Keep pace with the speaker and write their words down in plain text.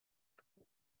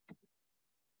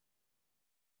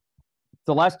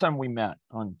The last time we met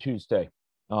on Tuesday,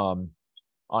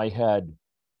 I had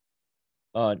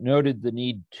noted the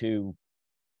need to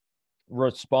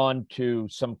respond to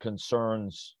some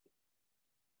concerns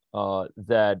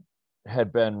that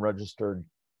had been registered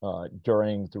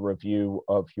during the review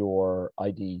of your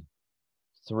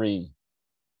ID3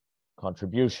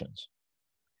 contributions.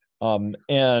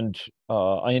 And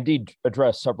I indeed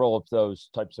addressed several of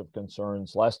those types of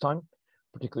concerns last time,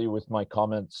 particularly with my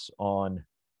comments on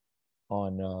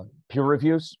peer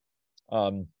reviews,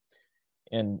 and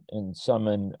some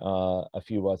in a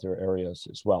few other areas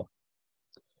as well.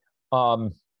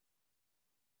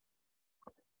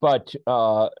 But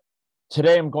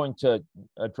today I'm going to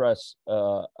address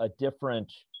a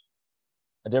different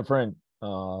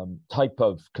type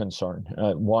of concern,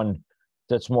 one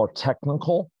that's more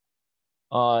technical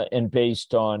and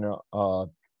based on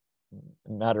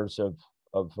matters of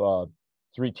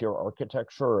three-tier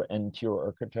architecture or N-tier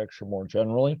architecture more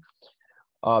generally.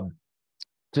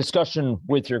 Discussion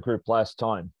with your group last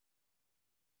time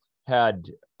had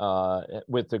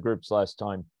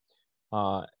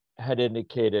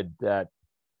indicated that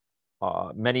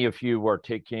many of you are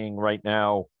taking right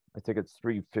now, I think it's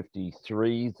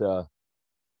 353, the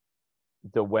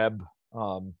web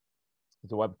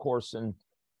course, and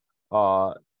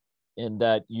in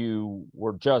that you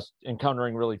were just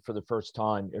encountering really for the first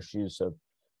time issues of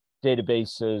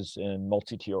databases and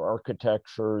multi-tier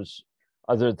architectures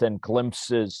other than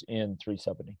glimpses in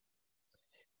 370.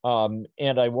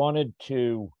 And I wanted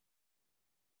to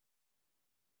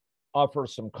offer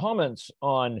some comments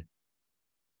on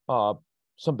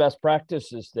some best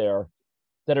practices there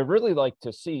that I'd really like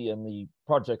to see in the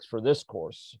projects for this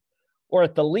course, or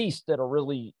at the least that are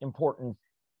really important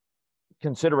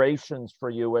considerations for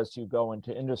you as you go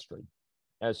into industry,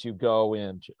 as you go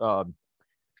and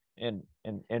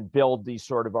build these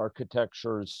sort of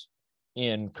architectures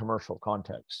in commercial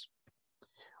contexts.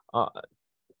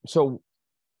 So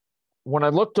when I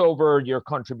looked over your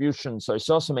contributions, I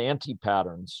saw some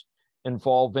anti-patterns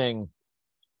involving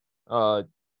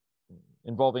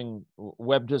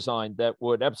web design that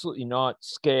would absolutely not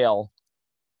scale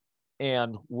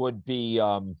and would be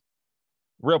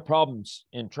real problems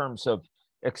in terms of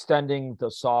extending the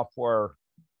software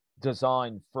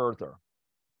design further.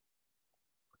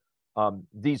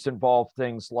 These involve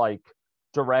things like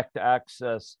direct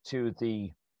access to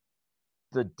the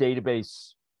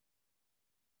database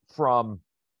from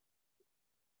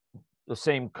the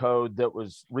same code that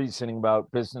was reasoning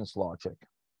about business logic,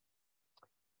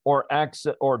 or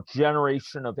access or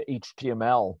generation of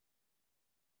HTML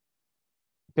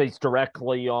based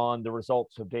directly on the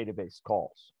results of database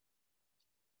calls.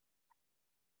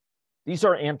 These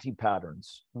are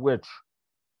anti-patterns, which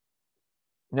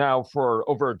now for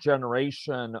over a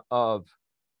generation of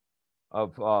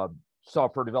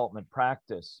software development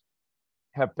practice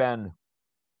have been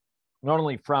not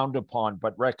only frowned upon,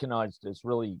 but recognized as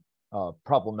really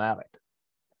problematic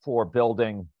for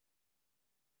building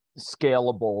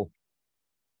scalable,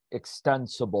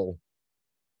 extensible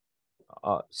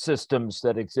systems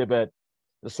that exhibit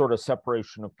the sort of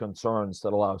separation of concerns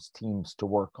that allows teams to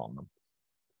work on them.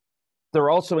 There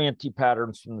are also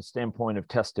anti-patterns from the standpoint of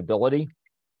testability,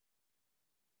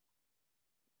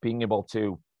 being able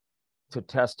to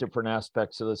test different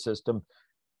aspects of the system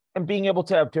and being able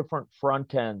to have different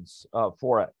front ends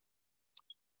for it.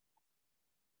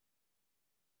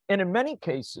 And in many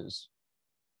cases,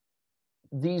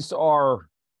 these are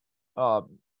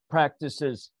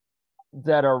practices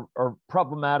that are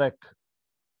problematic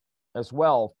as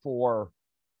well for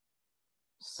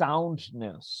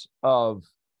soundness of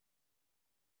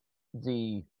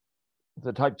the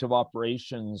types of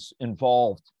operations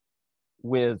involved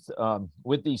with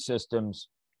these systems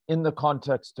in the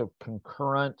context of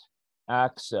concurrent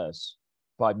access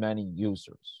by many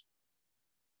users.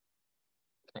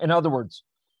 In other words,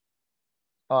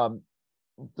 the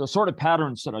sort of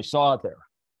patterns that I saw there,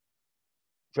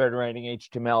 generating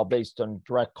HTML based on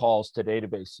direct calls to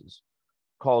databases,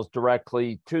 calls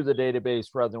directly to the database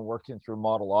rather than working through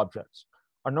model objects,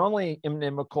 are not only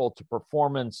inimical to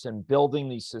performance in building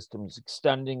these systems,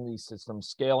 extending these systems,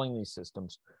 scaling these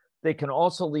systems, they can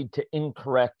also lead to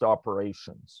incorrect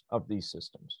operations of these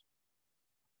systems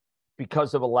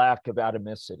because of a lack of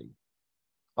atomicity,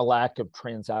 a lack of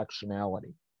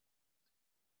transactionality.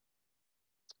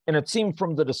 And it seemed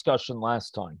from the discussion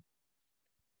last time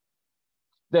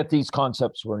that these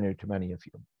concepts were new to many of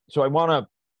you. So I want to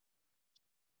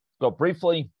go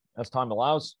briefly, as time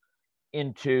allows,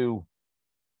 into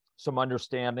some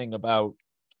understanding about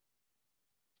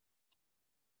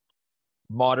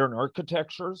modern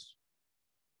architectures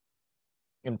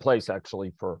in place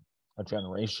actually for a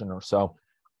generation or so,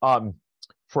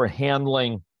 for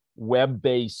handling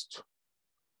web-based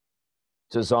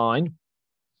design,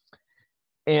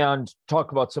 and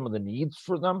talk about some of the needs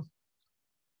for them,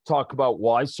 talk about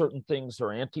why certain things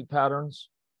are anti-patterns,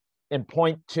 and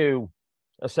point to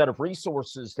a set of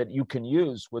resources that you can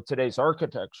use with today's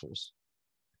architectures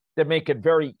that make it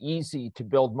very easy to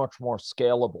build much more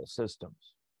scalable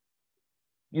systems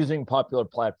using popular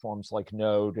platforms like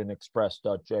Node and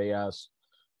Express.js,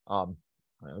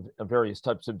 various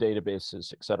types of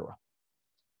databases, etc.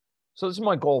 So this is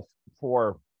my goal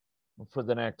for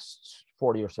the next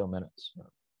 40 or so minutes.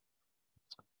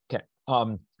 Okay,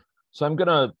 so I'm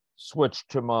gonna switch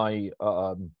to my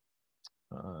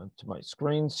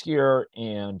screens here,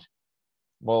 and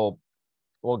we'll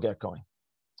get going.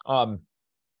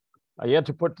 I had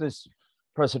to put this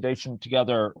presentation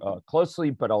together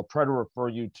closely, but I'll try to refer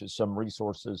you to some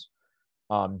resources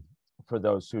for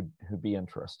those who'd be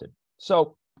interested.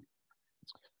 So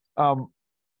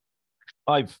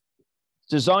I've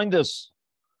designed this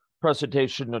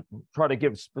presentation to try to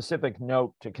give specific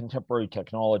note to contemporary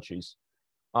technologies,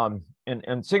 and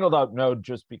singled out Node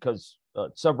just because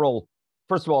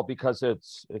first of all, because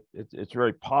it's a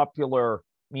very popular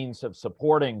means of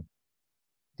supporting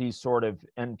these sort of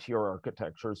N-tier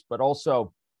architectures, but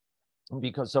also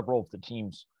because several of the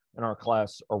teams in our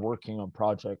class are working on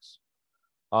projects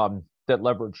that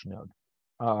leverage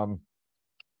Node.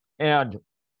 And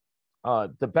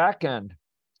the back end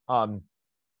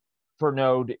for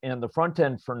Node and the front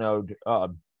end for Node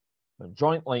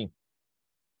jointly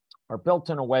are built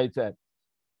in a way that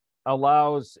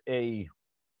allows a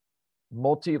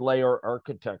multi-layer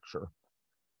architecture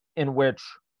in which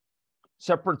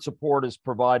separate support is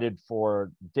provided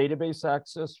for database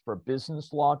access, for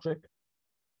business logic,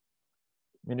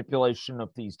 manipulation of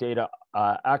these data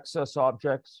access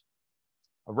objects,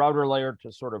 a router layer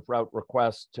to sort of route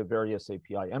requests to various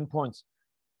API endpoints,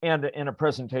 and a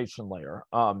presentation layer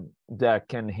that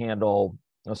can handle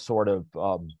a sort of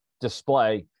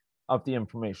display of the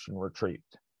information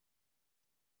retrieved.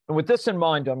 And with this in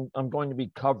mind, I'm going to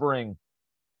be covering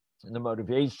the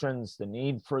motivations, the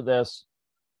need for this,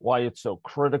 why it's so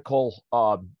critical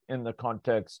in the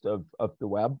context of the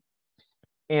web,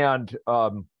 and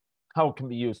how it can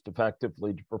be used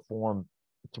effectively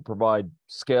to provide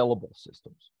scalable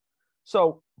systems.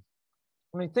 So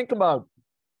when you think about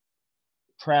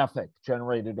traffic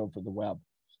generated over the web,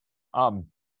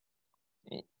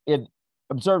 it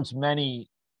observes many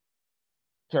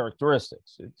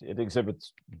characteristics. It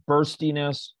exhibits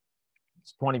burstiness.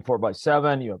 It's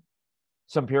 24/7. You have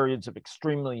some periods of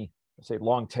extremely, say,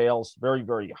 long tails, very,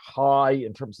 very high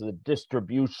in terms of the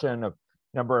distribution of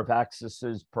number of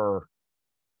accesses per,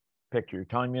 pick your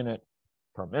time unit,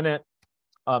 per minute.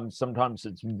 Sometimes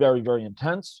it's very, very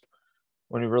intense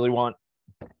when you really want,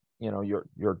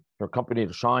 your company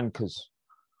to shine because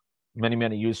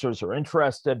many users are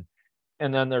interested.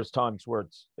 And then there's times where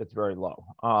it's very low.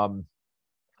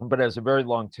 But as a very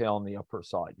long tail on the upper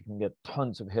side, you can get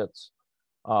tons of hits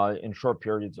in short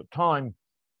periods of time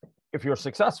if you're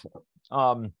successful,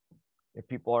 if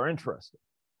people are interested.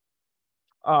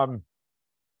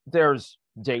 There's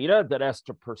data that has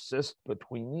to persist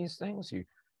between these things.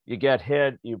 You get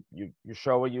hit, you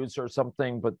show a user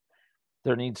something, but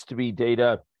there needs to be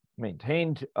data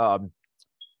maintained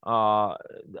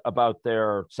about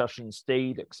their session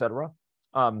state, etc.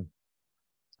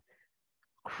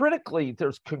 Critically,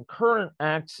 there's concurrent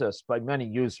access by many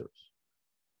users.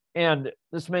 And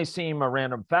this may seem a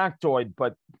random factoid,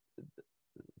 but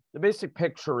the basic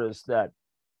picture is that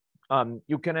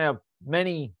you can have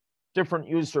many different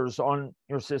users on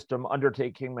your system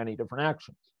undertaking many different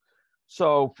actions.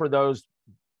 So for those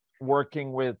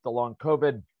working with the long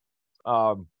COVID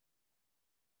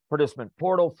participant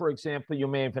portal, for example, you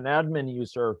may have an admin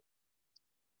user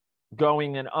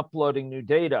going and uploading new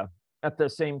data at the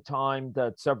same time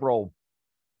that several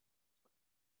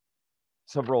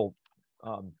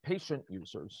patient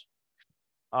users,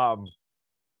 not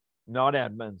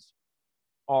admins,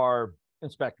 are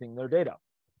inspecting their data.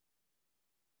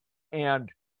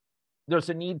 And there's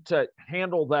a need to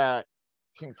handle that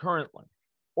concurrently,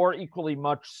 or equally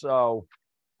much so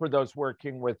for those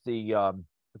working with the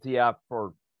app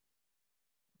for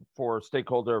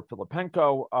stakeholder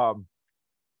Filipenko.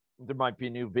 There might be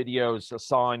new videos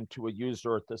assigned to a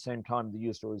user at the same time the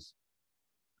user is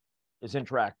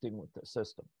interacting with the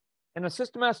system. And the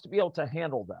system has to be able to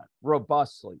handle that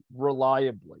robustly,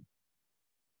 reliably,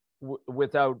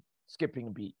 without skipping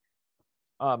a beat.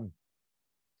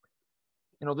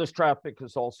 This traffic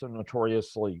is also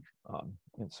notoriously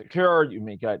insecure. You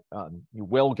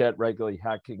will get regularly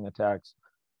hacking attacks.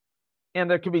 And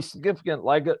there can be significant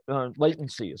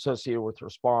latency associated with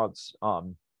response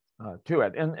to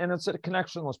it. And it's a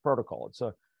connectionless protocol. It's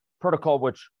a protocol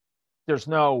which there's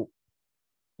no,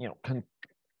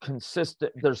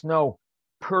 consistent, there's no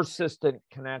persistent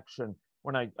connection.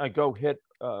 When I go hit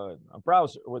a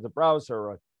browser with a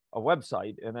browser, a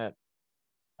website, and it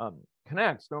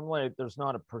connects, normally there's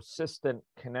not a persistent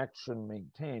connection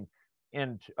maintained.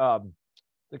 And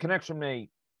the connection may,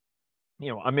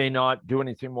 I may not do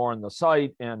anything more on the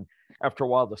site, and after a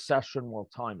while the session will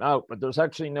time out, but there's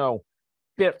actually no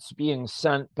bits being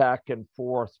sent back and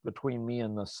forth between me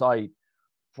and the site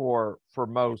for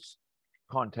most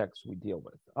contexts we deal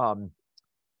with.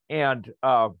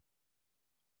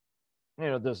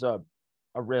 There's a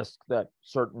risk that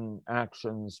certain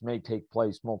actions may take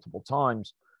place multiple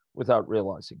times without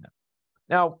realizing it.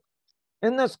 Now,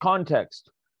 in this context,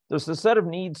 there's a set of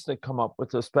needs that come up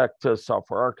with respect to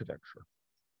software architecture.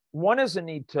 One is a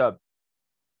need to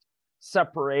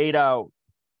separate out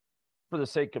for the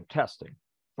sake of testing,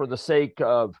 for the sake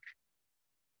of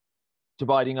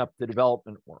dividing up the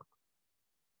development work,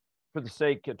 for the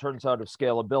sake, it turns out, of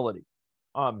scalability,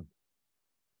 for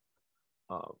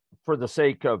the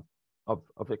sake of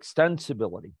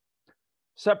extensibility,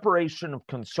 separation of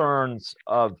concerns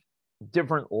of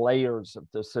different layers of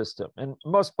the system. And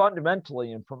most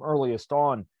fundamentally, and from earliest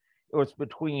on, it was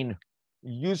between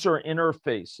user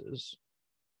interfaces,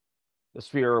 the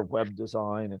sphere of web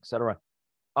design, et cetera,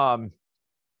 and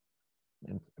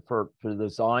for the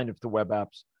design of the web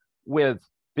apps, with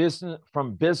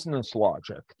business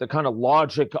logic, the kind of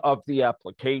logic of the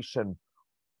application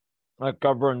that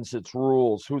governs its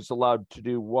rules, who's allowed to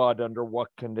do what, under what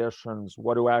conditions,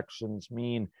 what do actions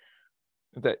mean,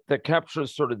 that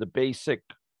captures sort of the basic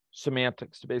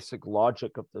semantics, the basic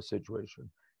logic of the situation.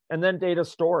 And then data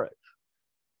storage.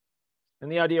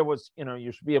 And the idea was,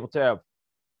 you should be able to have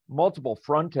multiple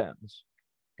front ends,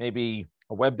 maybe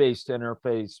a web-based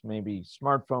interface, maybe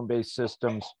smartphone-based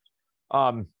systems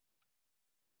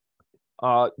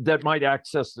that might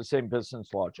access the same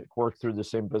business logic, work through the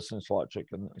same business logic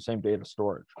and the same data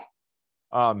storage.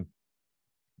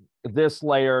 This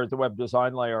layer, the web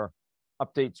design layer,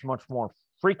 updates much more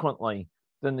frequently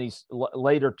than these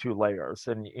later two layers,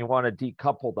 and you want to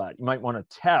decouple that. You might want to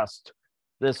test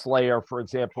this layer, for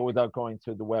example, without going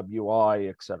through the web UI,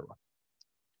 et cetera.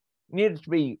 It needed to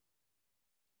be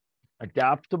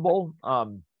adaptable,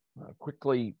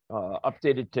 quickly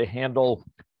updated to handle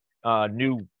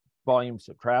new volumes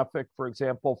of traffic, for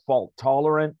example, fault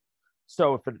tolerant.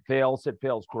 So if it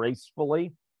fails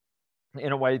gracefully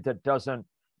in a way that doesn't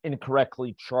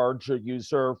incorrectly charge a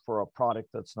user for a product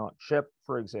that's not shipped,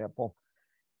 for example.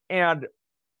 And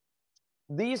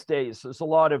these days, there's a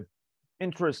lot of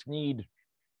interest, need,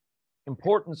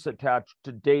 importance attached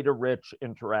to data-rich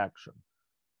interaction.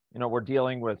 We're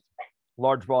dealing with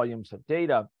large volumes of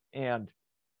data, and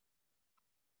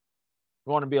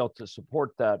we want to be able to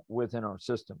support that within our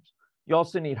systems. You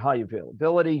also need high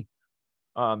availability,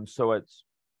 so it's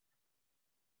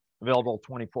available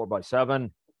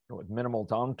 24/7 with minimal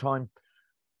downtime.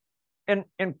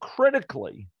 And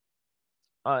critically,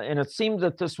 and it seemed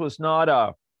that this was not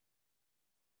a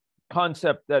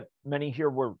concept that many here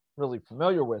were really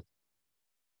familiar with,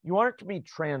 you want it to be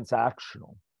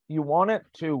transactional. You want it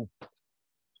to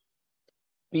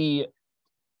be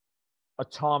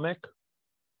atomic,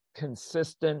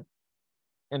 consistent,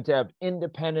 and to have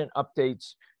independent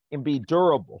updates and be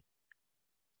durable,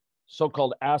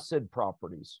 so-called ACID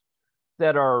properties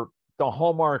that are the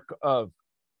hallmark of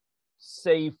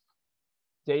safe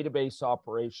database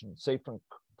operation, safe and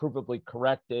provably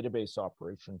correct database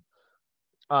operation,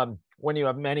 when you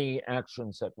have many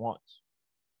actions at once.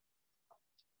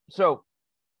 So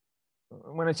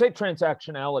when I say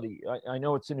transactionality, I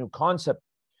know it's a new concept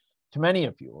to many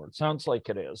of you, or it sounds like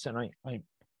it is, and I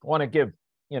want to give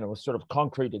a sort of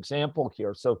concrete example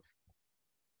here. So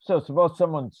suppose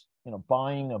someone's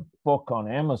buying a book on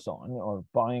Amazon, or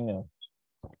buying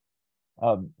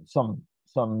some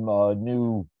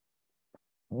new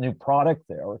product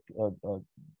there, a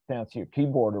fancier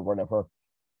keyboard or whatever.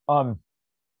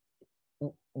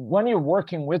 When you're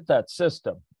working with that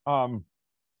system,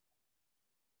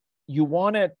 you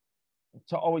want it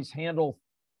to always handle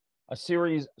a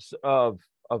series of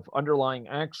underlying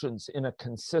actions in a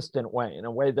consistent way, in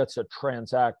a way that's a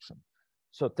transaction.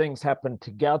 So things happen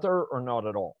together or not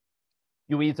at all.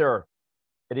 It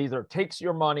either takes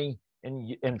your money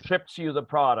and ships you the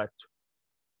product,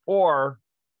 or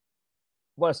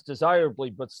less desirably,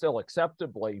 but still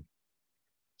acceptably,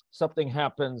 something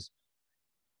happens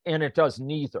and it does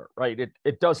neither, right?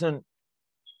 It doesn't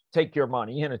take your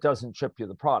money and it doesn't ship you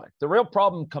the product. The real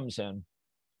problem comes in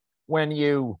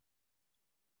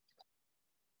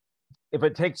if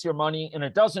it takes your money and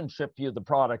it doesn't ship you the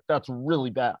product, that's really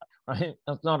bad, right?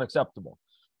 That's not acceptable.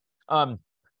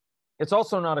 It's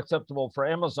also not acceptable for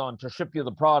Amazon to ship you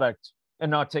the product and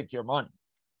not take your money.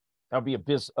 That would be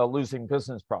a losing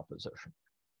business proposition.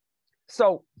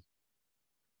 So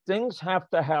things have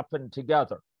to happen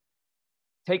together.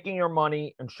 Taking your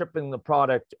money and shipping the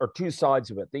product are two sides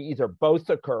of it. They either both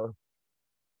occur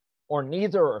or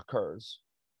neither occurs,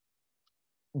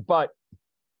 but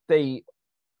they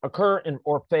occur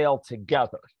or fail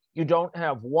together. You don't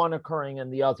have one occurring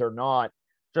and the other not,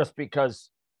 just because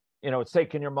it's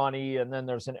taking your money and then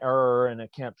there's an error and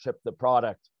it can't ship the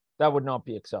product. That would not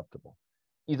be acceptable.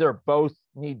 Either both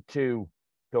need to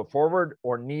go forward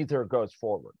or neither goes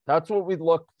forward. That's what we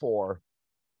look for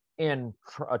in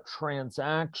a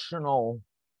transactional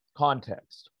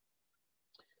context.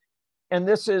 And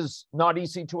this is not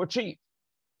easy to achieve.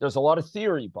 There's a lot of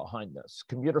theory behind this,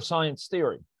 computer science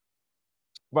theory,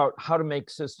 about how to make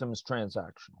systems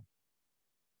transactional,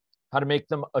 how to make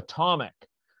them atomic.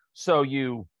 So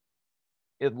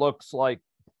it looks like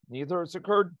neither has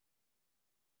occurred,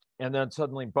 and then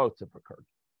suddenly both have occurred.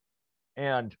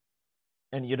 And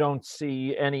you don't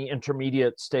see any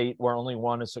intermediate state where only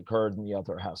one has occurred and the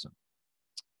other hasn't.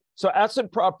 So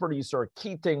asset properties are a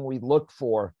key thing we look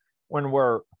for when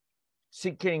we're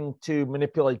seeking to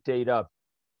manipulate data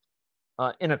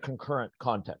in a concurrent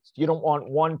context. You don't want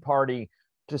one party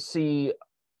to see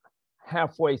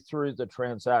halfway through the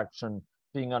transaction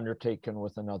being undertaken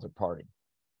with another party.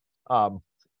 And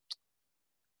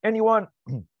you want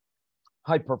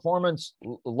high performance,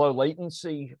 low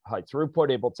latency, high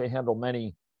throughput, able to handle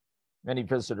many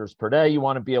visitors per day. You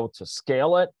want to be able to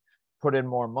scale it, put in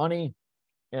more money,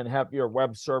 and have your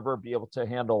web server be able to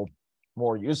handle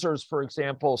more users, for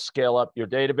example, scale up your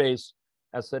database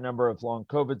as the number of long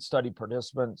COVID study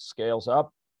participants scales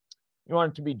up. You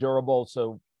want it to be durable,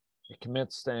 so it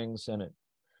commits things and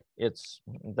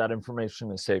that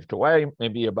information is saved away.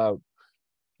 Maybe about,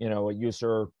 a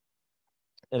user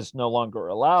is no longer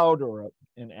allowed or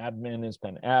an admin has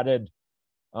been added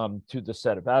to the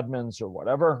set of admins or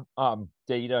whatever.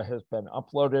 Data has been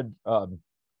uploaded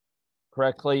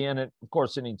correctly, and of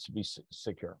course it needs to be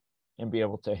secure and be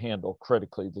able to handle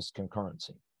critically this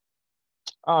concurrency.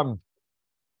 The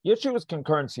issue with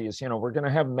concurrency is, we're going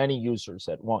to have many users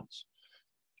at once,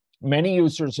 many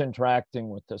users interacting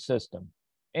with the system.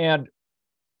 And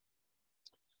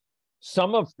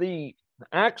some of the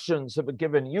actions of a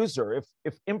given user,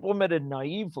 if implemented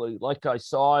naively, like I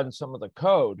saw in some of the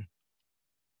code,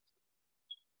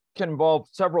 can involve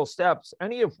several steps,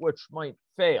 any of which might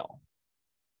fail.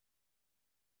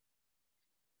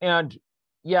 And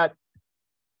yet,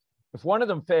 if one of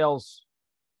them fails,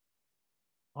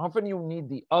 often you need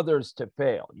the others to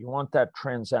fail. You want that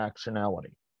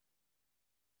transactionality.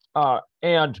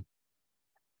 And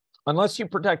unless you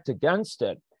protect against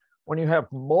it, when you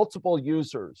have multiple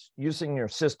users using your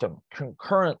system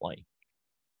concurrently,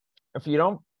 if you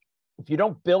don't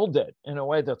build it in a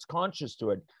way that's conscious to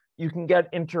it, you can get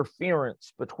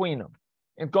interference between them.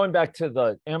 And going back to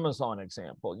the Amazon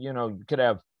example, you could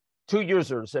have two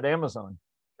users at Amazon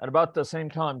at about the same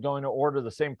time going to order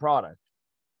the same product.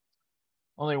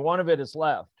 Only one of it is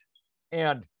left,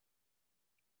 and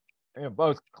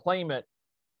both claim it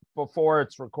before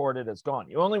it's recorded as gone.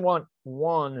 You only want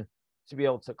one to be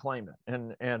able to claim it,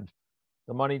 and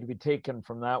the money to be taken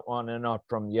from that one and not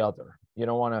from the other. You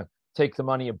don't want to take the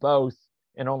money of both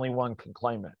and only one can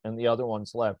claim it and the other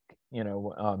one's left,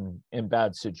 in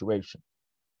bad situation.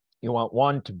 You want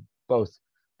one to both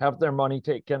have their money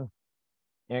taken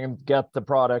and get the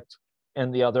product,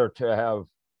 and the other to have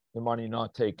the money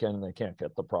not taken and they can't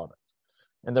get the product.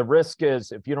 And the risk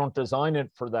is, if you don't design it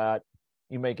for that,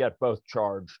 you may get both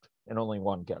charged and only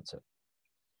one gets it.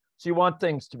 So you want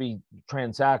things to be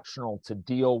transactional to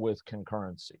deal with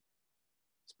concurrency.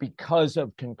 It's because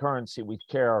of concurrency we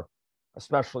care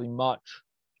especially much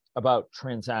about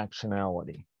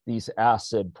transactionality, these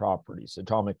ACID properties,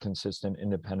 atomic, consistent,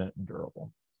 independent, and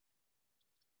durable.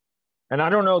 And I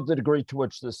don't know the degree to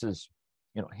which this is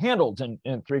handled in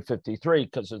 353,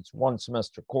 because it's one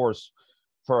semester course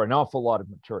for an awful lot of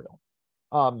material.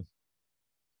 Now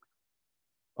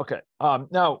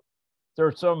there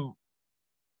are some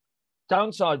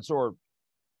downsides or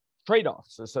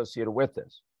trade-offs associated with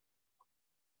this.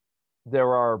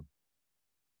 There's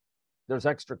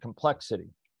extra complexity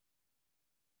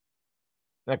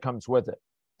that comes with it.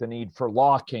 The need for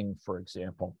locking, for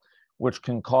example, which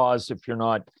can cause, if you're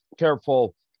not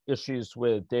careful, issues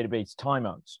with database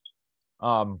timeouts.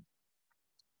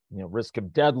 Risk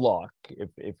of deadlock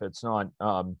if it's not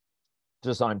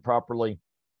designed properly.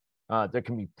 There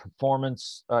can be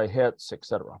performance hits,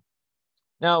 etc.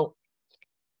 Now,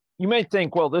 you may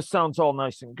think, well, this sounds all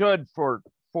nice and good for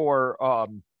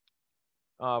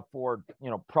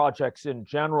projects in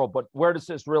general, but where does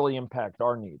this really impact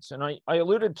our needs? And I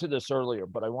alluded to this earlier,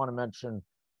 but I want to mention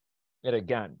it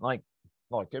again. Like,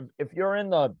 look, if you're in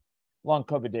the long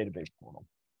COVID database portal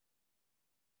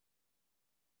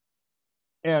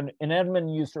and an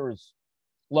admin user is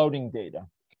loading data,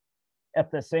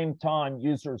 at the same time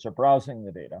users are browsing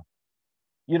the data,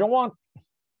 you don't want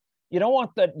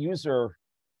that user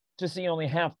to see only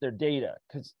half their data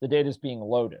because the data is being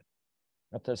loaded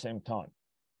at the same time.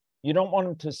 You don't want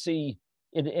them to see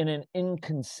it in an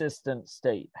inconsistent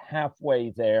state,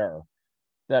 halfway there,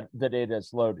 that the data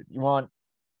is loaded. You want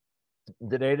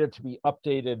the data to be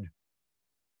updated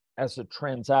as a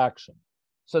transaction.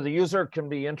 So the user can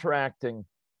be interacting,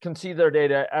 can see their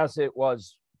data as it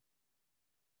was.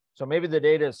 So maybe the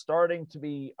data is starting to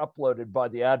be uploaded by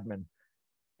the admin,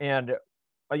 and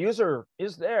a user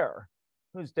is there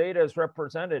whose data is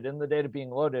represented in the data being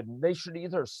loaded, and they should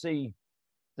either see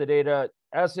the data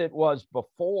as it was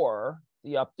before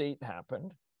the update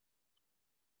happened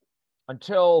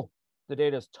until the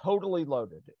data is totally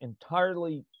loaded,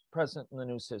 entirely present in the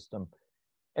new system,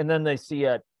 and then they see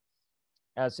it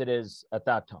as it is at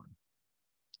that time.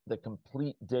 The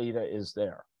complete data is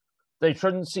there. They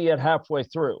shouldn't see it halfway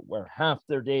through, where half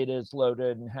their data is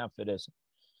loaded and half it isn't.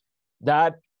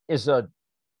 That is a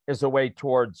way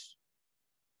towards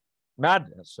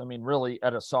madness. I mean, really,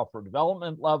 at a software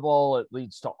development level, it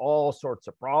leads to all sorts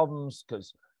of problems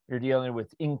because you're dealing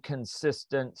with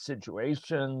inconsistent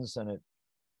situations, and it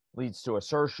leads to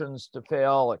assertions to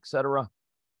fail, etc.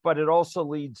 But it also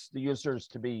leads the users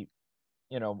to be,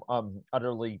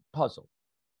 utterly puzzled.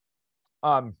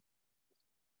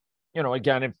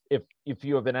 Again, if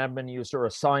you have an admin user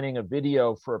assigning a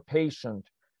video for a patient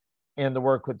and the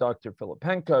work with Dr.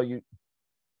 Filipenko,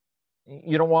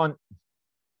 you don't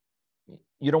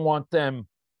want them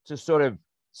to sort of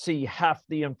see half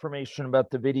the information about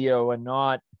the video and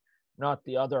not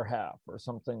the other half or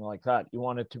something like that. You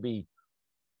want it to be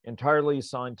entirely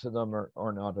assigned to them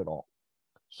or not at all.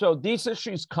 So these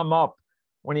issues come up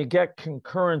when you get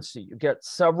concurrency. You get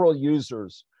several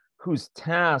users whose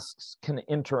tasks can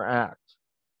interact.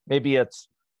 Maybe it's,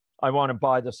 I want to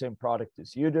buy the same product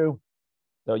as you do,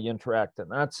 though you interact in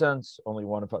that sense, only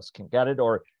one of us can get it,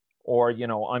 or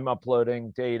I'm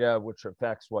uploading data which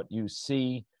affects what you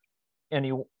see, and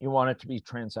you want it to be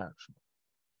transactional.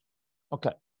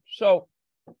 Okay, so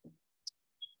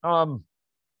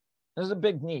there's a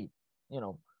big need.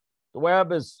 The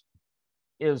web is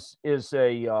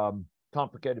a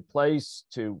complicated place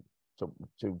to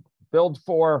build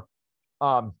for.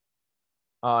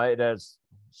 It has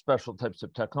special types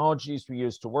of technologies we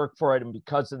use to work for it, and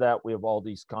because of that, we have all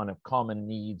these kind of common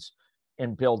needs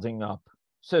in building up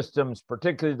systems,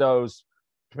 particularly those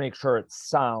to make sure it's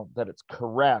sound, that it's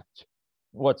correct,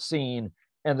 what's seen,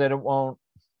 and that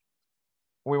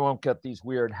we won't get these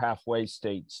weird halfway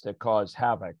states that cause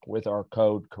havoc with our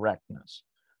code correctness.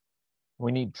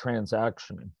 We need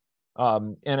transactioning,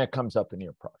 and it comes up in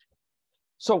your project.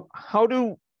 So how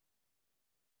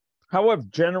have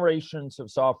generations of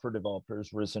software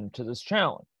developers risen to this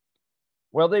challenge?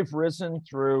 Well, they've risen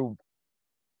through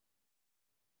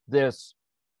this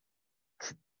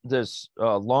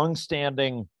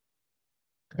long-standing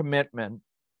commitment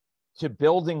to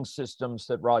building systems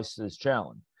that rise to this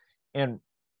challenge. And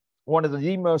one of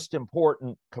the most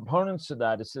important components of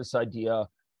that is this idea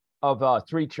of a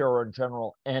three-tier, or in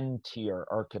general, N-tier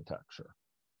architecture,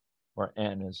 where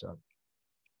N is a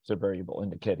variable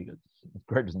indicating it's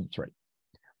greater than 3.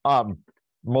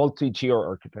 Multi-tier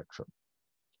architecture.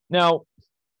 Now,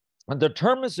 the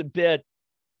term is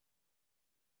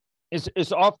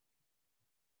often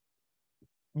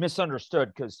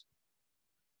misunderstood because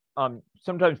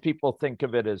sometimes people think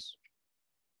of it as,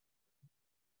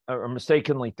 or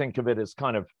mistakenly think of it as,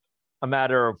 kind of a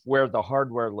matter of where the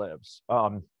hardware lives,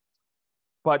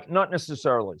 but not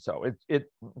necessarily so.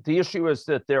 The issue is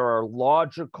that there are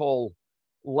logical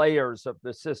layers of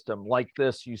the system, like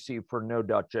this you see for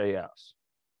Node.js.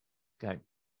 Okay,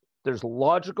 there's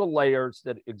logical layers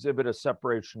that exhibit a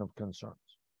separation of concerns.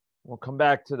 We'll come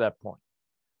back to that point.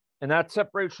 And that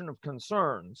separation of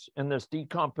concerns and this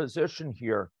decomposition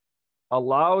here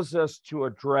allows us to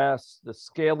address the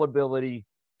scalability,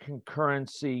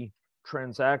 concurrency,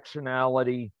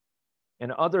 transactionality,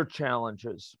 and other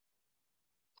challenges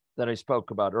that I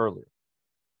spoke about earlier.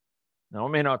 Now, it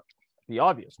may not be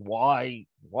obvious. Why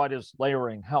does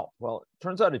layering help? Well, it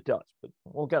turns out it does, but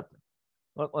we'll get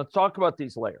there. Let's talk about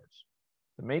these layers.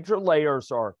 The major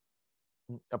layers are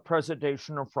a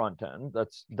presentation or front end.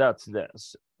 That's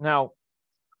this. Now,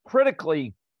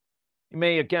 critically, you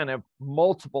may again have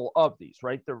multiple of these,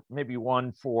 right? There may be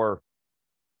one for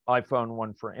iPhone,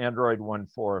 one for Android, one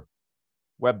for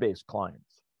web-based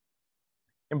clients.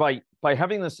 And by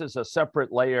having this as a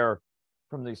separate layer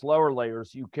from these lower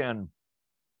layers, you can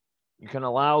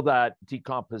allow that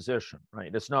decomposition,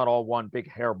 right? It's not all one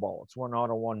big hairball. It's not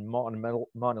a one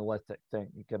monolithic thing.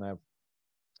 You can have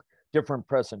different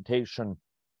presentation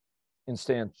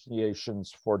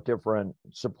instantiations for different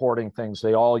supporting things.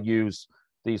 They all use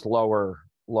these lower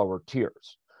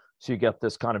tiers. So you get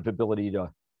this kind of ability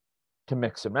to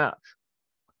mix and match.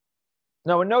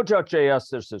 Now in Node.js,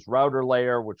 there's this router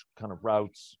layer, which kind of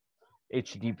routes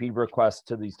HTTP requests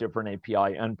to these different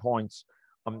API endpoints.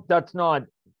 That's not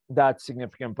that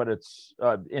significant, but it's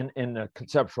in a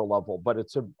conceptual level, but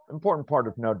it's an important part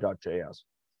of Node.js.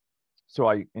 So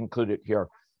I include it here.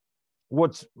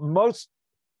 What's most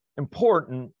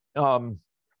important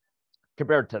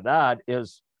compared to that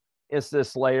is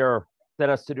this layer that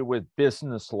has to do with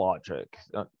business logic,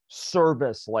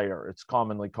 service layer, it's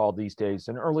commonly called these days.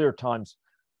 In earlier times,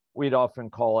 we'd often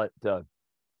call it the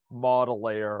model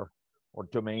layer or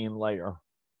domain layer.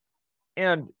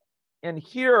 And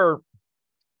here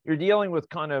you're dealing with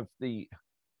kind of the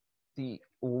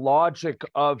logic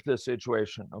of the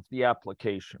situation, of the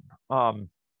application.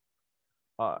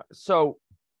 So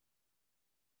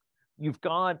you've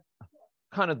got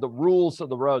kind of the rules of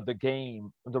the road, the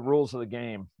rules of the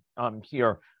game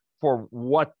here for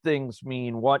what things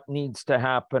mean, what needs to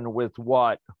happen with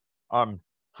what,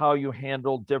 how you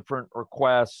handle different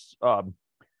requests.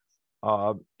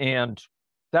 And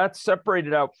that's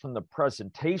separated out from the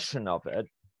presentation of it.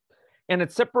 And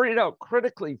it's separated out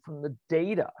critically from the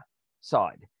data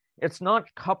side. It's not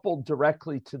coupled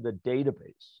directly to the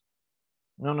database.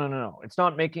 No. It's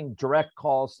not making direct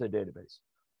calls to the database.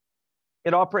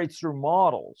 It operates through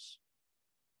models.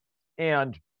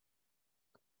 And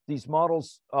these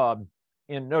models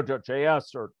in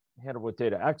Node.js are handled with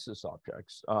data access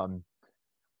objects.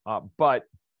 But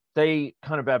they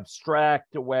kind of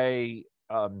abstract away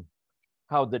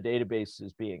how the database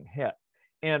is being hit.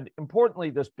 And importantly,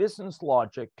 this business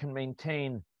logic can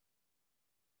maintain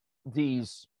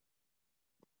these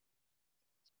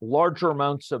larger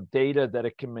amounts of data that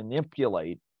it can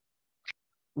manipulate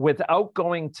without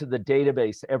going to the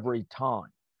database every time.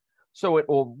 So it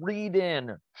will read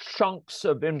in chunks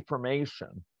of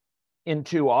information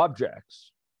into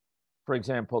objects, for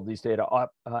example, these data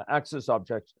access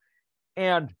objects,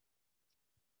 and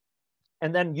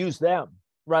then use them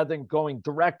rather than going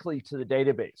directly to the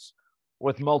database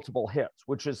with multiple hits,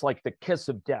 which is like the kiss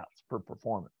of death for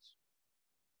performance.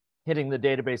 Hitting the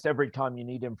database every time you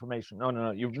need information.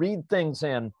 No. You read things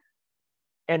in,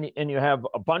 and you have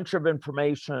a bunch of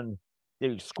information that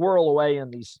you squirrel away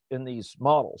in these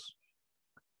models.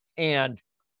 And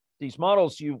these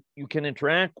models you can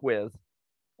interact with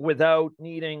without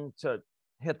needing to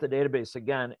hit the database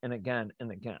again and again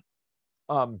and again.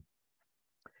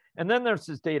 And then there's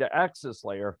this data access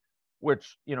layer,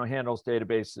 which handles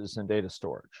databases and data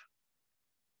storage.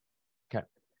 Okay.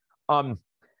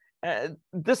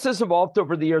 This has evolved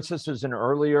over the years. This is an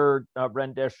earlier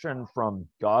rendition from,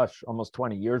 gosh, almost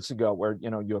 20 years ago, where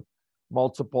you have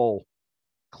multiple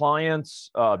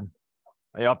clients. I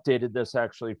updated this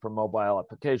actually for mobile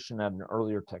application at an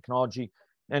earlier technology.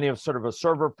 And you have sort of a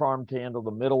server farm to handle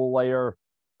the middle layer,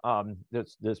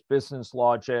 this business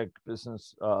logic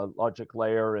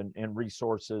layer, and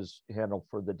resources handled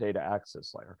for the data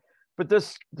access layer. But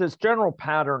this general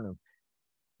pattern of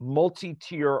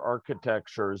multi-tier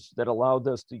architectures that allow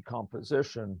this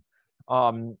decomposition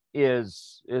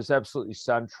is absolutely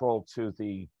central to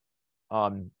the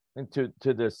to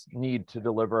this need to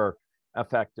deliver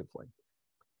effectively.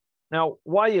 Now,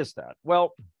 why is that?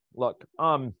 Well, look,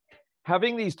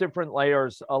 having these different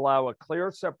layers allow a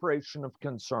clear separation of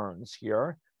concerns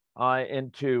here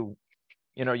into,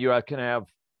 you can have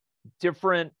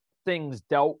different things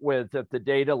dealt with at the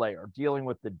data layer, dealing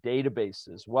with the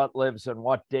databases, what lives in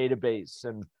what database,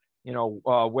 and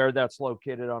where that's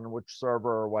located on which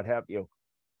server or what have you,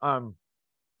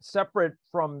 separate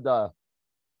from the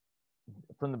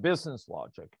business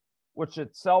logic, which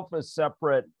itself is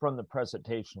separate from the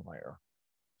presentation layer.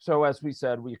 So as we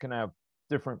said, we can have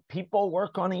different people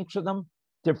work on each of them,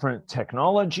 different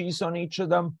technologies on each of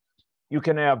them. You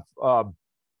can have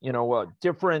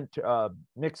different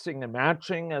mixing and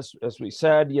matching, as we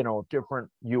said, different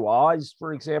UIs,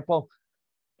 for example.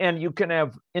 And you can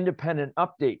have independent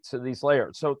updates of these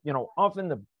layers. So, often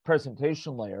the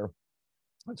presentation layer,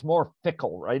 it's more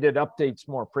fickle, right? It updates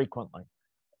more frequently.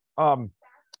 And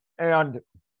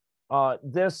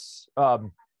This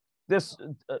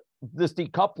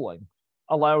decoupling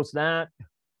allows that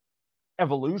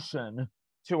evolution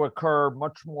to occur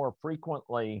much more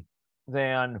frequently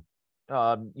than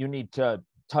you need to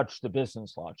touch the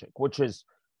business logic, which is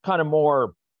kind of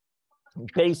more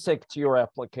basic to your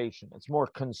application. It's more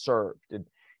conserved.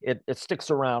 It sticks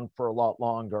around for a lot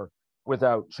longer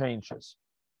without changes.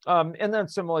 And then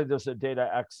similarly, there's a data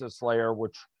access layer,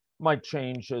 which might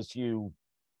change as you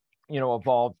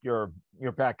evolve your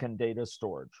backend data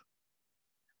storage.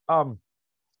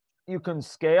 You can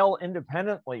scale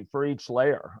independently for each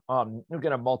layer. You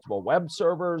can have multiple web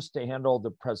servers to handle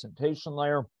the presentation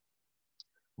layer,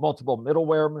 multiple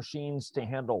middleware machines to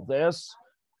handle this,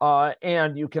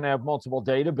 and you can have multiple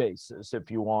databases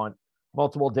if you want,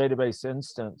 multiple database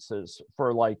instances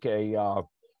for like a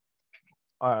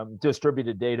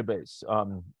distributed database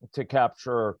to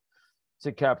capture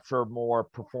more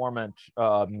performant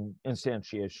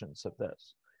instantiations of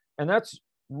this. And that's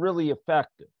really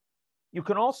effective. You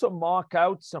can also mock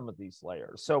out some of these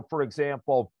layers. So for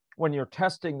example, when you're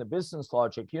testing the business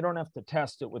logic, you don't have to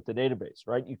test it with the database,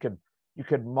 right? You could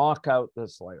mock out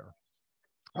this layer.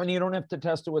 And you don't have to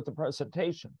test it with the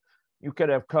presentation. You could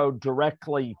have code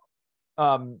directly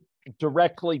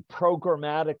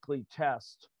programmatically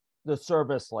test the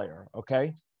service layer,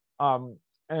 okay?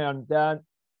 And that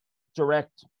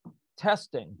direct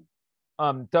testing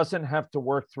doesn't have to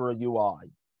work through a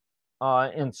UI.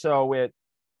 And so it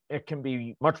can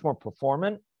be much more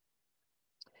performant,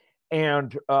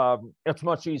 and it's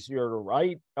much easier to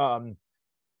write.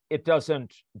 It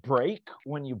doesn't break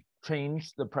when you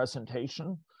change the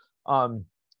presentation.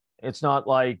 It's not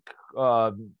like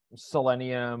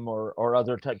Selenium or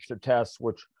other types of tests,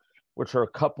 which are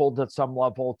coupled at some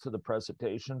level to the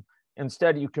presentation.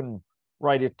 Instead, you can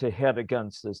write it to hit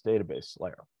against this database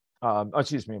layer,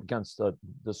 against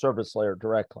the service layer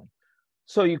directly.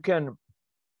 So you can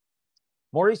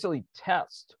more easily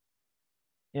test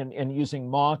in using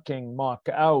mock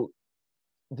out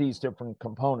these different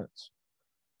components.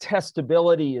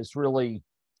 Testability is really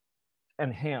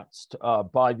enhanced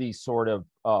by these sort of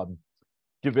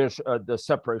the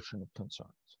separation of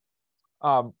concerns.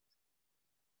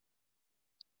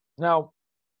 Now,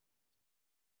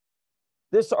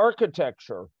 this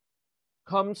architecture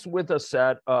comes with a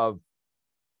set of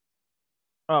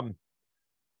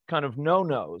kind of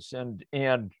no-nos and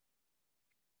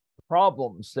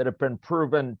problems that have been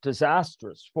proven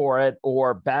disastrous for it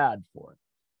or bad for it,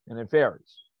 and it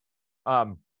varies.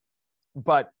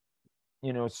 But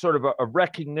sort of a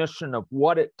recognition of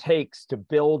what it takes to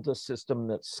build a system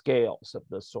that scales of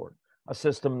this sort, a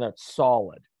system that's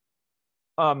solid.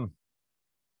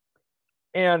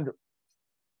 And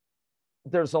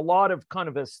there's a lot of kind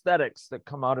of aesthetics that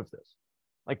come out of this.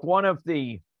 Like one of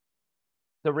the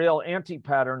real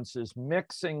anti-patterns is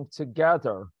mixing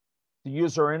together the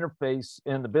user interface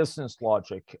and the business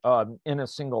logic in a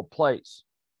single place,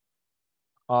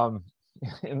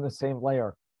 in the same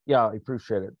layer. Yeah, I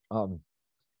appreciate it.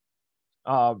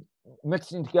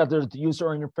 Mixing together the user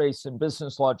interface and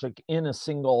business logic in a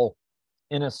single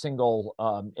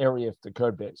area of the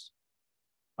code base.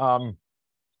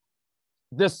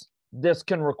 This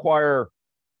can require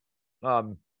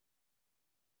too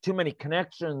many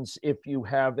connections if you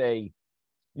have a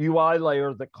UI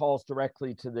layer that calls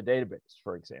directly to the database,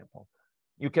 for example.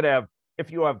 You could have,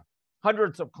 if you have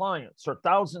hundreds of clients or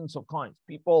thousands of clients,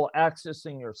 people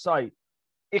accessing your site,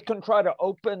 it can try to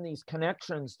open these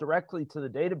connections directly to the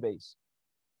database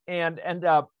and end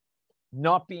up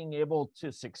not being able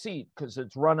to succeed because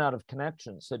it's run out of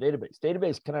connections to database.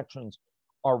 Database connections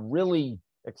are really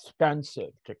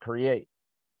expensive to create.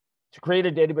 To create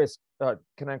a database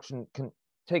connection can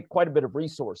take quite a bit of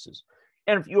resources.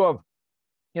 And if you have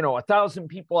 1,000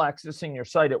 people accessing your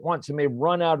site at once, it may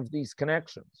run out of these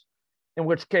connections, in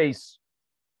which case,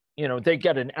 they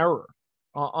get an error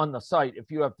on the site.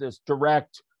 If you have this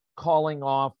direct calling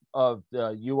off of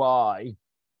the UI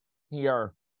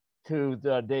here to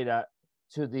the data,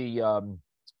 to the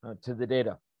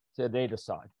data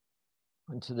side,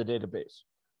 and to the database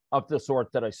of the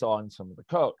sort that I saw in some of the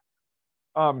code.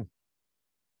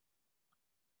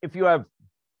 If you have,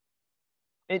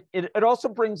 it also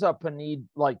brings up a need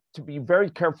to be very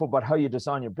careful about how you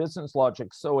design your business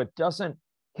logic so it doesn't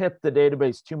hit the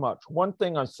database too much. One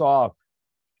thing I saw,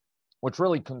 which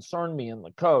really concerned me in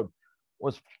the code,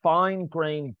 was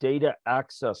fine-grained data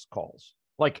access calls,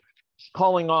 like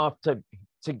calling off to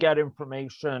get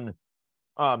information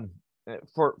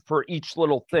for each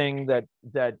little thing that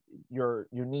you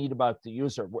need about the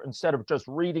user, instead of just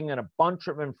reading in a bunch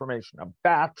of information, a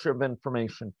batch of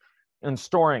information, and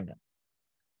storing it.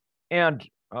 And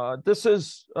This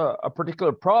is a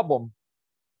particular problem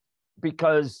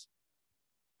because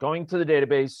going to the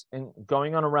database and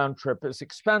going on a round trip is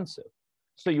expensive.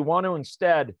 So you want to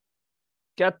instead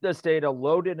get this data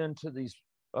loaded into these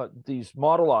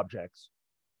model objects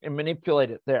and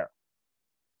manipulate it there.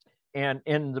 And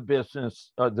in the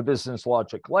business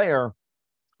logic layer,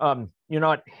 you're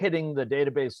not hitting the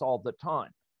database all the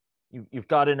time. You've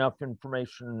got enough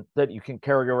information that you can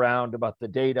carry around about the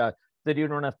data that you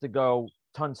don't have to go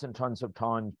tons and tons of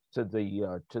time to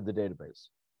the database.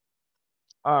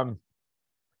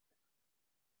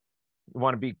 You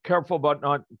want to be careful about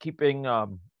not keeping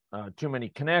too many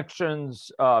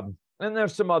connections, and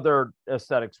there's some other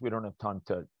aesthetics we don't have time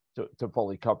to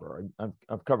fully cover.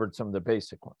 I've covered some of the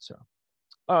basic ones here.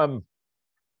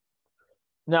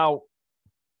 Now,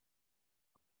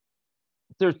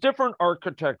 there's different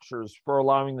architectures for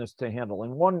allowing this to handle,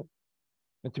 and one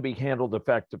to be handled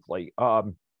effectively.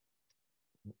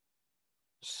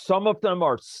 Some of them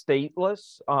are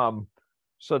stateless.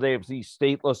 So they have these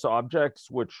stateless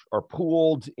objects which are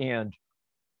pooled and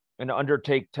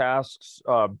undertake tasks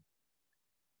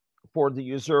for the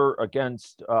user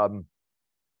against the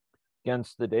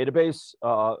database.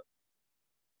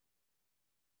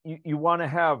 You want to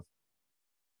have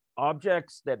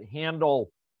objects that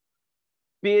handle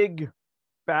big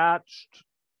batched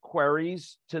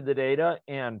queries to the data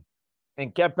and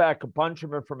get back a bunch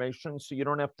of information, so you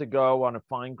don't have to go on a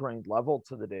fine-grained level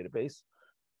to the database.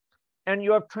 And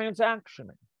you have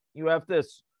transactioning. You have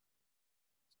this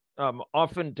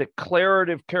often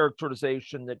declarative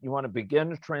characterization that you want to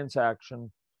begin a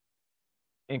transaction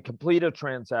and complete a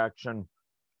transaction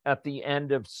at the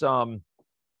end of some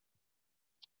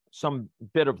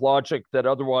bit of logic that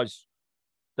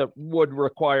would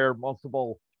require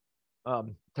multiple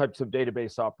types of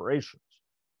database operations,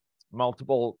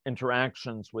 multiple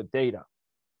interactions with data.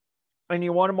 And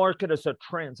you want to mark it as a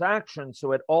transaction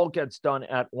so it all gets done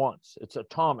at once. It's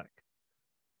atomic.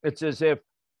 It's as if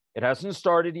it hasn't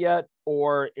started yet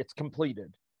or it's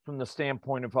completed from the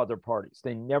standpoint of other parties.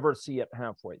 They never see it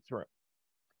halfway through.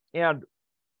 And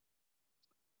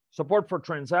support for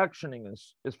transactioning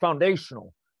is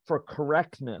foundational for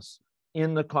correctness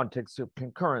in the context of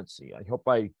concurrency. I hope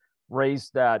I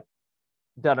raised that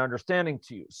understanding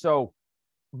to you. So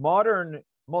modern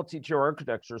multi-tier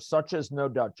architectures such as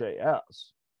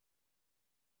Node.js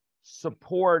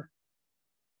support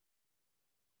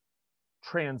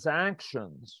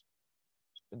transactions,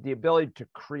 the ability to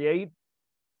create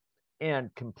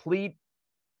and complete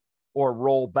or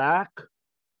roll back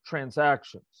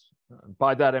transactions.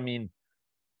 By that, I mean,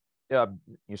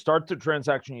 you start the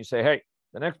transaction, you say, hey,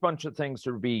 the next bunch of things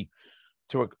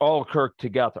to all occur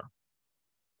together.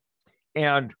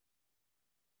 And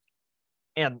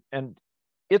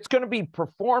it's going to be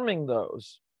performing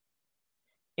those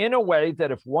in a way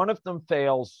that if one of them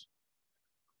fails,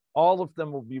 all of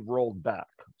them will be rolled back.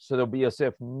 So they'll be as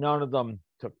if none of them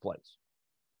took place.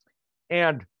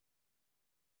 And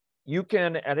you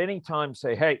can at any time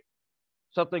say, hey,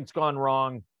 something's gone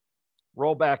wrong,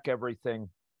 roll back everything.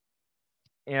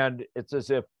 And it's as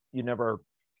if you never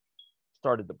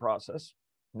started the process.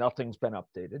 Nothing's been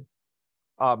updated.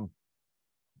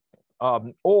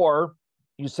 Or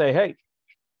you say, hey,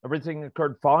 everything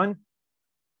occurred fine.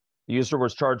 The user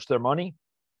was charged their money.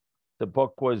 The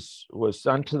book was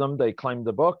sent to them. They claimed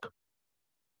the book.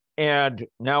 And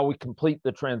now we complete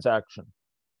the transaction.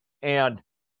 And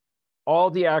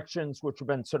all the actions which have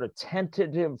been sort of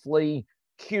tentatively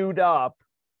queued up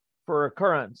for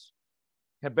occurrence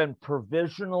have been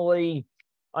provisionally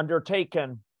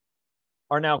undertaken,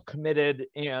 are now committed,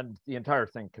 and the entire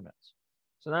thing commits.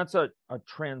 So that's a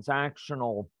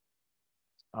transactional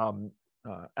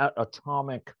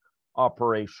atomic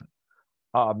operation.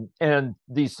 And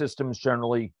these systems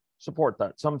generally support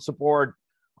that. Some support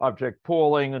object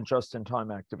pooling and just-in-time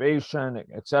activation,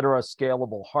 et cetera,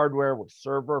 scalable hardware with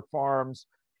server farms,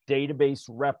 database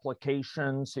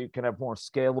replication, so you can have more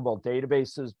scalable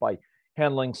databases by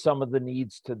handling some of the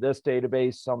needs to this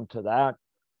database, some to that,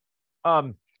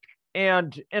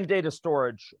 and data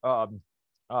storage in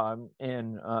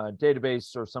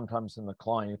database or sometimes in the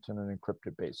client on an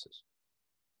encrypted basis.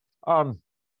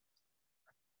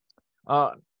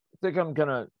 I think I'm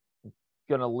gonna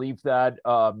leave that.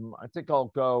 I think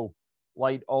I'll go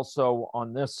light also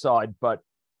on this side, but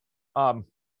a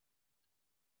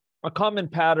common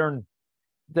pattern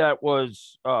that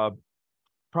was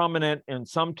prominent in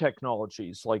some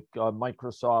technologies like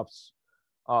Microsoft's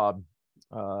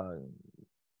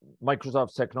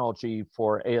technology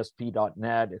for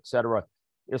ASP.NET, et cetera,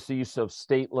 is the use of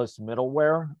stateless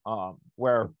middleware,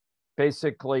 where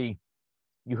basically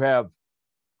you have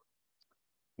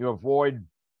You avoid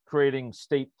creating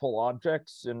stateful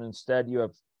objects, and instead you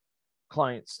have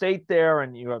client state there,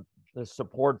 and you have the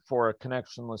support for a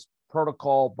connectionless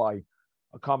protocol by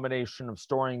a combination of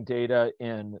storing data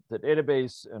in the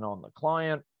database and on the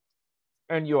client.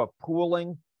 And you have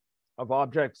pooling of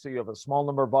objects. So you have a small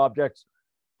number of objects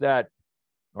that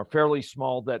are fairly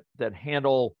small that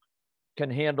can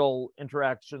handle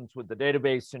interactions with the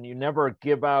database, and you never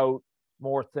give out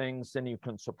more things than you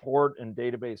can support in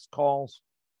database calls.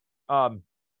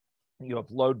 You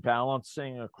have load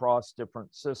balancing across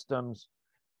different systems,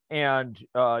 and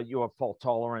you have fault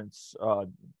tolerance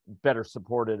better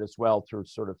supported as well through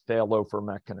sort of failover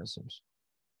mechanisms.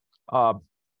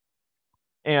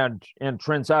 And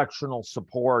transactional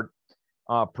support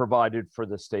provided for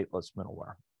the stateless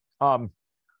middleware.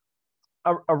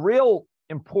 A real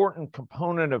important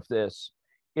component of this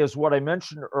is what I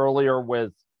mentioned earlier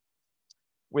with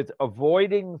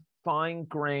avoiding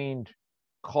fine-grained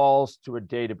calls to a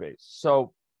database.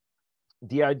 So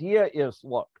the idea is,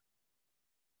 look,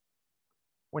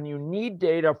 when you need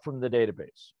data from the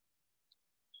database,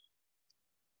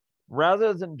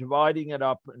 rather than dividing it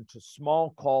up into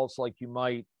small calls like you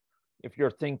might if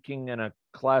you're thinking in a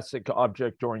classic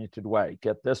object-oriented way,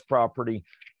 get this property,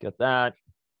 get that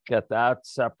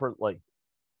separately.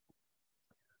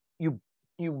 You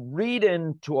read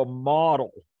into a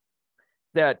model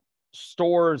that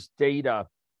stores data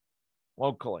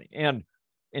locally, and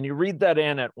you read that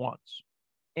in at once.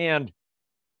 And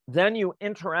then you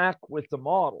interact with the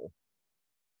model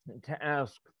to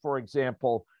ask, for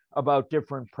example, about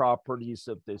different properties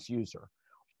of this user,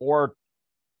 or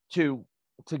to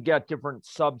get different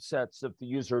subsets of the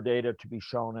user data to be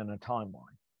shown in a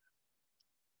timeline.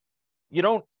 You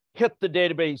don't hit the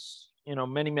database,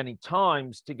 many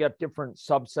times to get different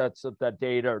subsets of that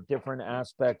data or different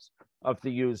aspects of the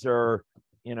user,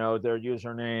 their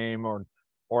username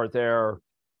or their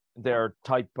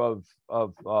type of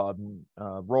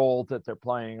role that they're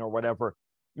playing or whatever.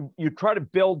 You try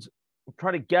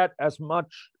to get as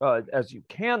much as you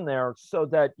can there so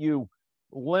that you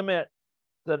limit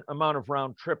the amount of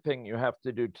round tripping you have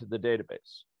to do to the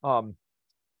database.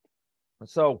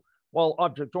 So while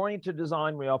object-oriented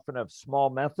design, we often have small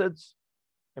methods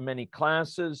and many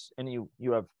classes, and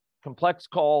you have complex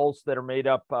calls that are made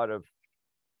up out of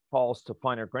calls to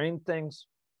finer grained things,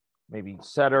 maybe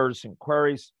setters and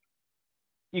queries.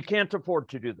 You can't afford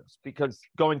to do this because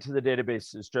going to the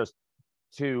database is just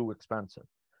too expensive.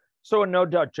 So in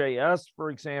Node.js,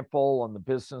 for example, on the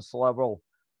business level,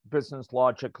 business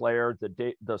logic layer,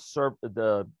 this sort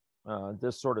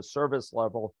of service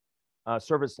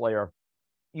layer,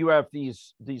 you have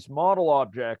these model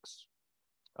objects,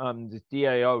 the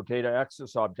DAO, data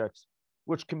access objects,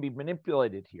 which can be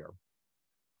manipulated here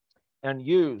and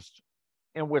used,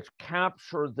 and which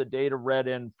capture the data read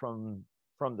in from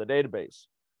the database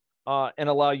and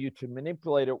allow you to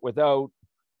manipulate it without,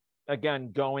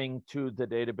 again, going to the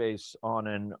database on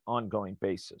an ongoing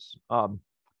basis.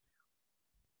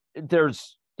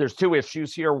 There's two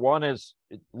issues here. One is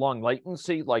long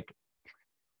latency, like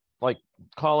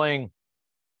calling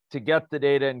to get the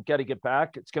data and getting it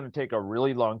back. It's going to take a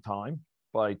really long time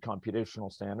by computational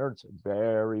standards, a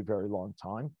very, very long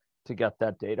time to get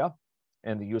that data,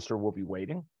 and the user will be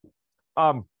waiting.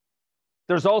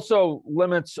 There's also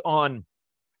limits on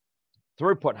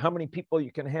throughput, how many people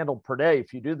you can handle per day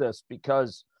if you do this,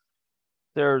 because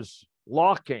there's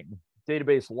locking,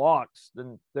 database locks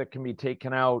that can be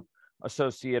taken out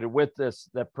associated with this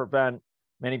that prevent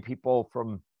many people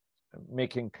from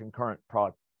making concurrent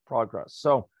progress.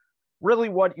 So really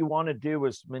what you want to do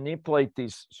is manipulate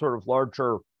these sort of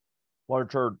larger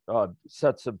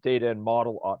sets of data and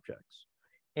model objects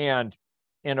and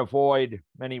avoid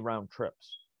many round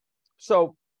trips.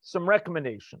 So some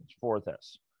recommendations for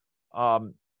this.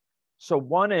 So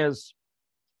one is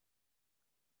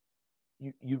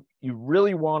you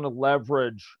really want to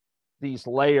leverage these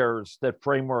layers that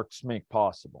frameworks make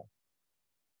possible.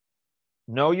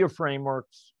 Know your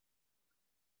frameworks,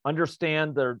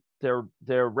 understand their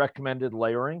recommended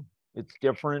layering. It's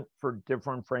different for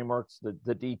different frameworks,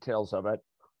 the details of it.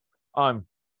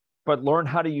 But learn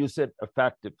how to use it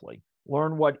effectively.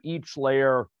 Learn what each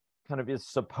layer kind of is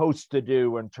supposed to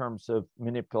do in terms of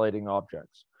manipulating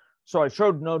objects. So I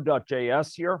showed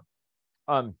Node.js here.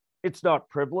 It's not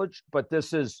privileged, but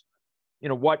this is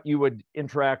what you would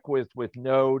interact with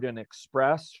Node and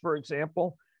Express, for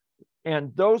example.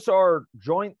 And those are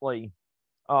jointly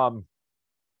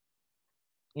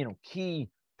key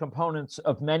components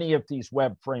of many of these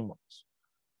web frameworks.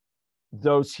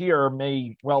 Those here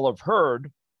may well have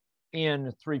heard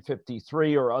in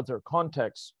 353 or other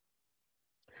contexts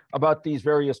about these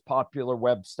various popular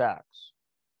web stacks.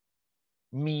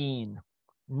 Mean,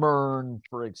 MERN,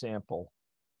 for example,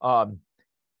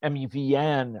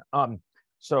 MEVN.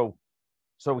 So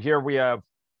here we have,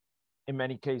 in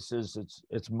many cases,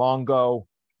 it's Mongo,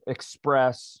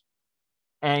 Express,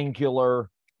 Angular,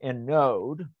 and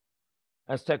Node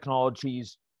as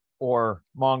technologies, or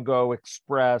Mongo,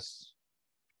 Express,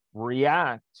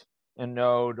 React, and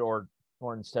Node, or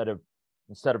instead of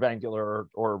Angular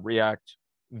or React,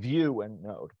 Vue and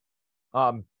Node.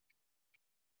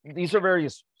 These are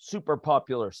various super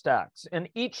popular stacks, and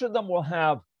each of them will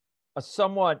have a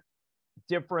somewhat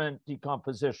different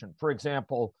decomposition. For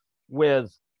example,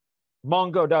 with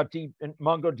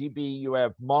MongoDB, you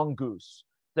have Mongoose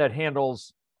that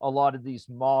handles a lot of these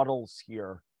models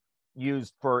here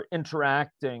used for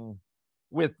interacting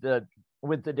with the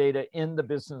data in the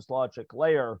business logic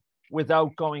layer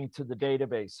without going to the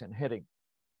database and hitting.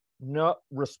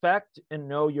 Respect and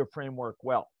know your framework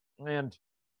well. And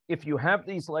if you have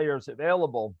these layers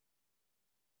available,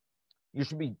 you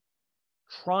should be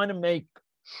trying to make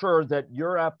sure that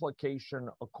your application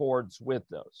accords with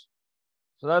those.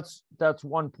 So that's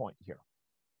one point here.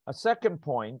 A second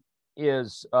point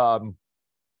is, okay,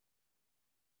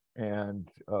 I'm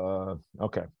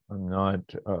not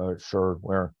sure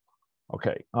where.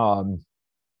 Okay,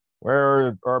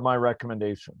 where are my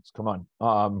recommendations? Come on.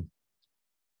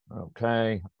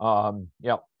 Okay,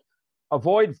 yeah.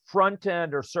 Avoid front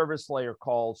end or service layer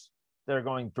calls that are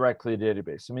going directly to the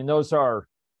database. I mean, those are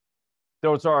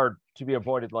to be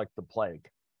avoided like the plague.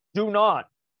 Do not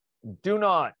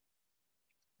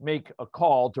make a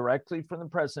call directly from the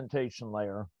presentation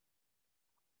layer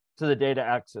to the data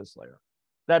access layer.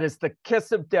 That is the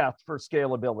kiss of death for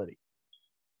scalability.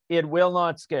 It will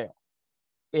not scale.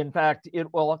 In fact,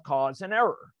 it will cause an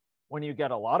error when you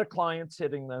get a lot of clients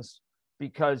hitting this,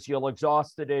 because you'll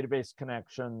exhaust the database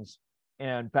connections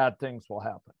and bad things will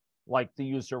happen. Like the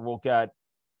user will get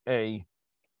an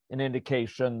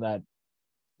indication that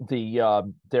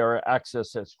their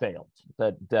access has failed,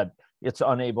 that it's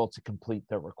unable to complete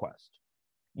their request.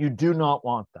 You do not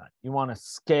want that. You want a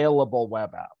scalable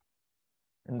web app.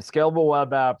 And the scalable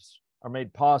web apps are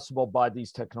made possible by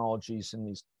these technologies and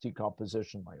these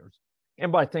decomposition layers,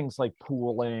 and by things like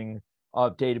pooling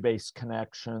of database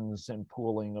connections and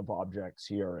pooling of objects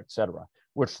here, et cetera,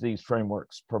 which these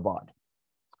frameworks provide.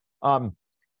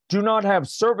 Do not have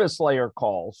service layer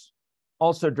calls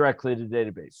also directly to the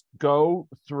database. Go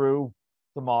through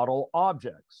the model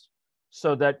objects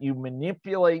so that you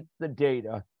manipulate the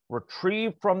data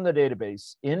retrieved from the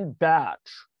database in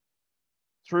batch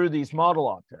through these model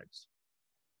objects,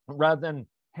 rather than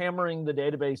hammering the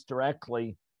database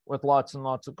directly with lots and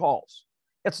lots of calls.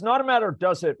 It's not a matter of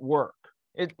does it work.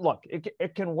 It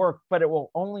can work, but it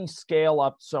will only scale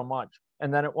up so much,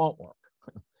 and then it won't work.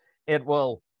 It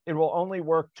will only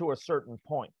work to a certain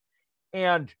point.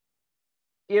 And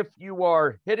if you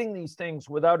are hitting these things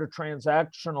without a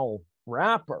transactional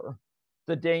wrapper,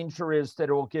 the danger is that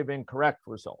it will give incorrect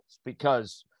results,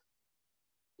 because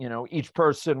each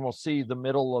person will see the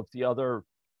middle of the other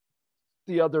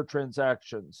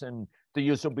transactions, and the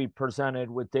user will be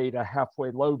presented with data halfway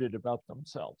loaded about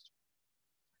themselves.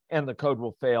 And the code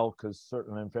will fail because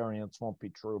certain invariants won't be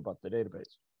true about the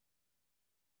database.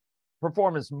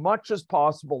 Perform as much as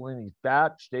possible in these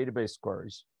batch database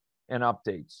queries and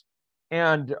updates,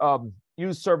 and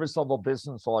use service level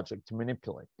business logic to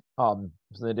manipulate the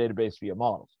database via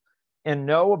models, and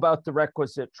know about the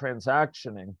requisite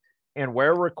transactioning, and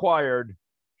where required,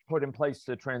 put in place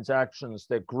the transactions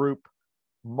that group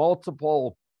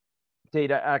multiple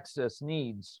data access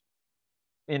needs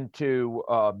into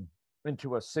a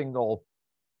single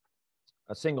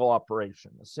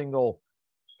operation, a single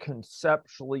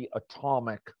conceptually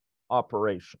atomic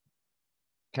operation.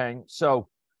 Okay, so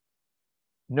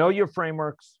know your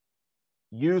frameworks,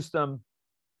 use them.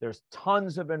 There's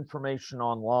tons of information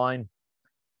online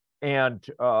and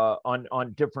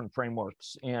on different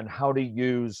frameworks and how to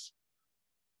use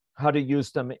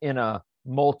them in a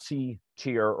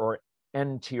multi-tier or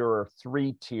n-tier or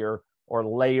 3-tier or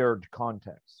layered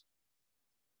context.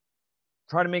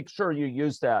 Try to make sure you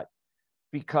use that,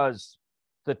 because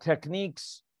the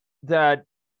techniques that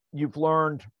you've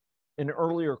learned in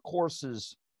earlier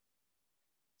courses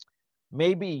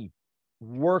may be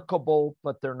workable,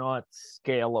 but they're not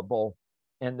scalable,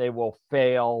 and they will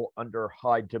fail under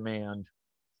high demand,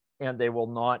 and they will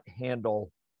not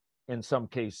handle, in some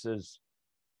cases,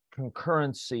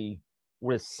 concurrency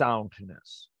with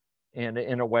soundness and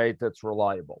in a way that's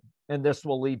reliable. And this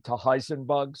will lead to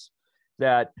Heisenbugs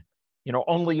that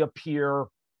only appear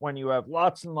when you have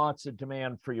lots and lots of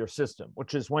demand for your system,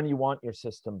 which is when you want your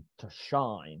system to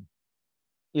shine,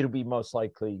 it'll be most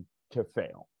likely to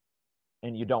fail.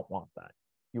 And you don't want that.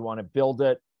 You want to build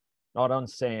it not on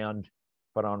sand,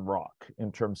 but on rock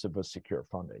in terms of a secure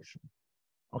foundation.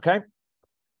 Okay,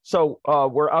 so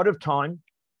we're out of time.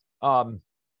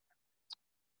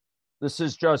 This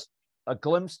is just a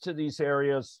glimpse to these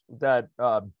areas that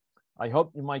I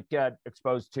hope you might get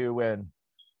exposed to in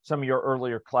some of your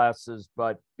earlier classes,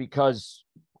 but because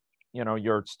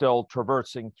you're still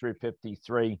traversing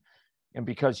 353, and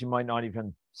because you might not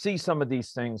even see some of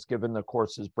these things given the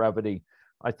course's brevity,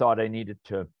 I thought I needed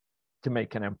to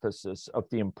make an emphasis of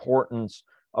the importance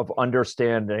of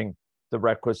understanding the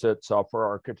requisite software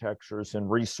architectures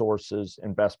and resources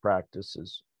and best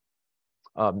practices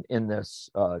in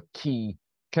this key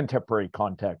contemporary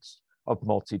context of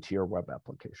multi-tier web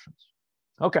applications.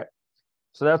 Okay,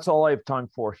 so that's all I have time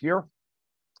for here.